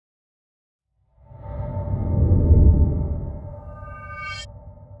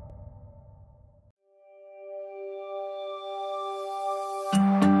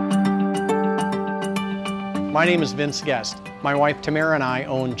My name is Vince Gest. My wife Tamara and I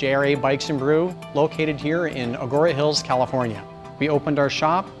own JRA Bikes and Brew, located here in Agoura Hills, California. We opened our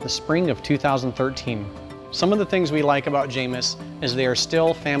shop the spring of 2013. Some of the things we like about Jamis is they are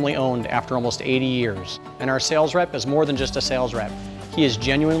still family owned after almost 80 years. And our sales rep is more than just a sales rep. He is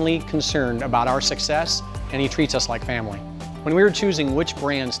genuinely concerned about our success and he treats us like family. When we were choosing which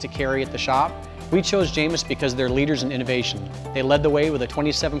brands to carry at the shop, we chose Jamis because they're leaders in innovation. They led the way with a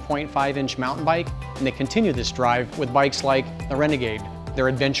 27.5-inch mountain bike, and they continue this drive with bikes like the Renegade, their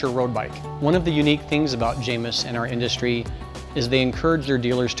adventure road bike. One of the unique things about Jamis and our industry is they encourage their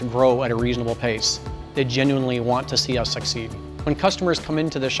dealers to grow at a reasonable pace. They genuinely want to see us succeed. When customers come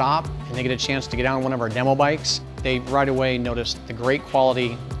into the shop and they get a chance to get on one of our demo bikes, they right away notice the great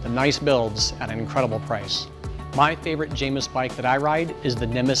quality, the nice builds at an incredible price. My favorite Jamis bike that I ride is the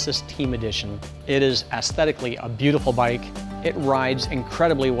Nemesis Team Edition. It is aesthetically a beautiful bike. It rides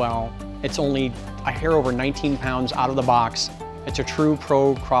incredibly well. It's only a hair over 19 pounds out of the box. It's a true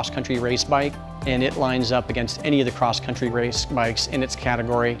pro cross-country race bike, and it lines up against any of the cross-country race bikes in its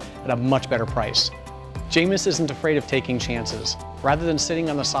category at a much better price. Jamis isn't afraid of taking chances. Rather than sitting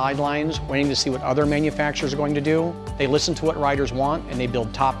on the sidelines waiting to see what other manufacturers are going to do, they listen to what riders want and they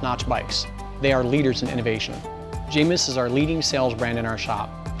build top-notch bikes. They are leaders in innovation. Jamis is our leading sales brand in our shop.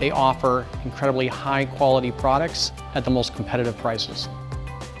 They offer incredibly high-quality products at the most competitive prices.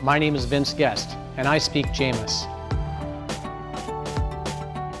 My name is Vince Gest, and I speak Jamis.